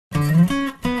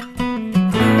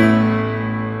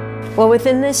Well,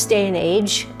 within this day and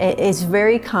age, it's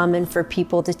very common for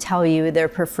people to tell you their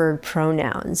preferred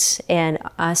pronouns. And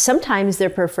sometimes their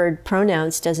preferred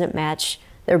pronouns doesn't match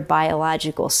their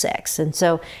biological sex. And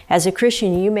so as a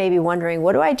Christian, you may be wondering,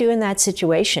 what do I do in that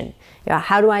situation? You know,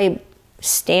 how do I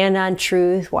stand on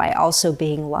truth while also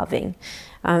being loving?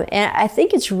 And I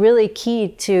think it's really key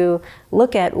to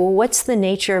look at, well, what's the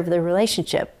nature of the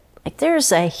relationship? Like,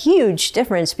 there's a huge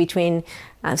difference between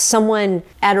someone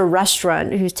at a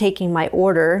restaurant who's taking my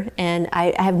order and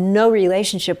I have no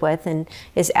relationship with and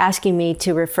is asking me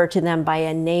to refer to them by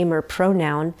a name or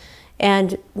pronoun,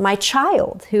 and my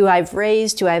child who I've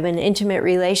raised, who I have an intimate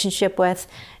relationship with.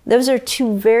 Those are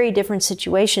two very different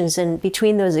situations, and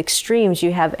between those extremes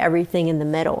you have everything in the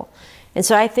middle. And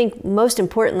so I think most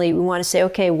importantly we want to say,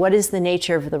 okay, what is the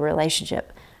nature of the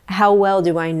relationship? How well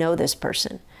do I know this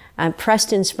person?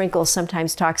 Preston Sprinkles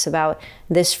sometimes talks about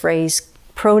this phrase,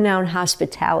 pronoun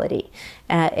hospitality.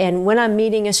 And when I'm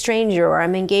meeting a stranger or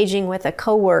I'm engaging with a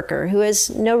coworker who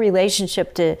has no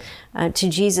relationship to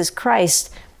Jesus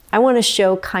Christ, I want to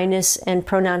show kindness and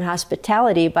pronoun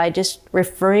hospitality by just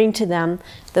referring to them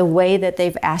the way that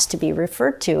they've asked to be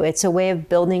referred to. It's a way of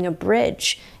building a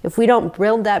bridge. If we don't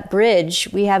build that bridge,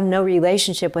 we have no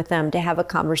relationship with them to have a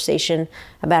conversation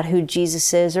about who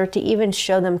Jesus is or to even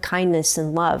show them kindness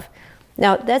and love.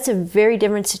 Now, that's a very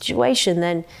different situation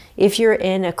than if you're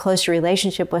in a close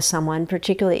relationship with someone,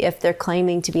 particularly if they're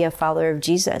claiming to be a follower of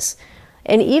Jesus.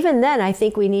 And even then, I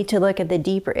think we need to look at the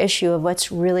deeper issue of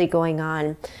what's really going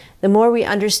on. The more we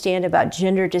understand about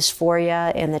gender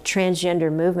dysphoria and the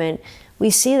transgender movement,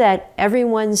 we see that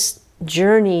everyone's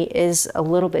journey is a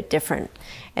little bit different.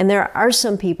 And there are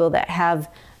some people that have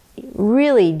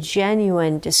really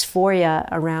genuine dysphoria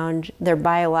around their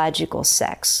biological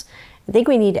sex. I think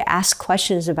we need to ask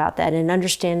questions about that and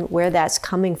understand where that's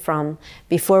coming from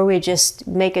before we just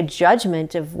make a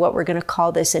judgment of what we're going to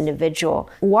call this individual.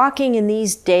 Walking in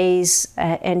these days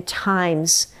and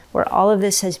times where all of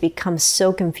this has become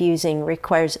so confusing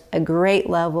requires a great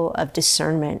level of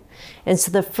discernment. And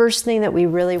so the first thing that we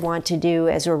really want to do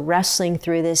as we're wrestling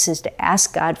through this is to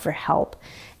ask God for help.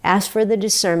 Ask for the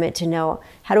discernment to know,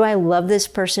 how do I love this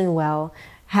person well?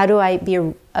 How do I be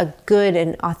a good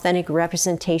and authentic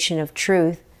representation of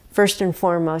truth? First and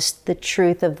foremost, the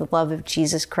truth of the love of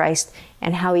Jesus Christ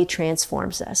and how he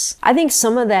transforms us. I think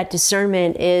some of that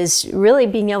discernment is really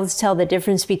being able to tell the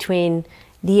difference between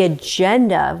the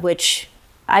agenda, which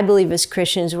I believe as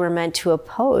Christians we're meant to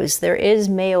oppose. There is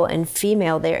male and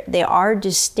female. They are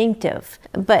distinctive,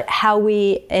 but how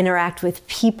we interact with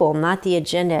people, not the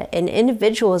agenda. An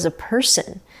individual is a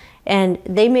person. And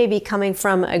they may be coming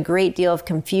from a great deal of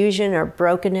confusion or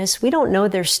brokenness. We don't know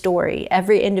their story.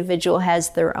 Every individual has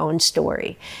their own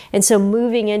story. And so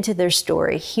moving into their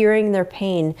story, hearing their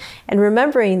pain, and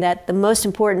remembering that the most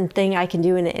important thing I can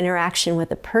do in an interaction with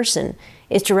a person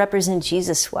is to represent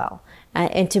Jesus well,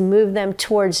 and to move them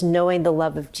towards knowing the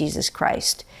love of Jesus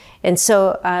Christ. And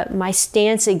so my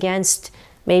stance against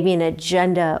maybe an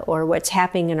agenda or what's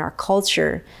happening in our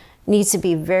culture needs to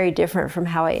be very different from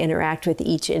how I interact with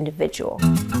each individual.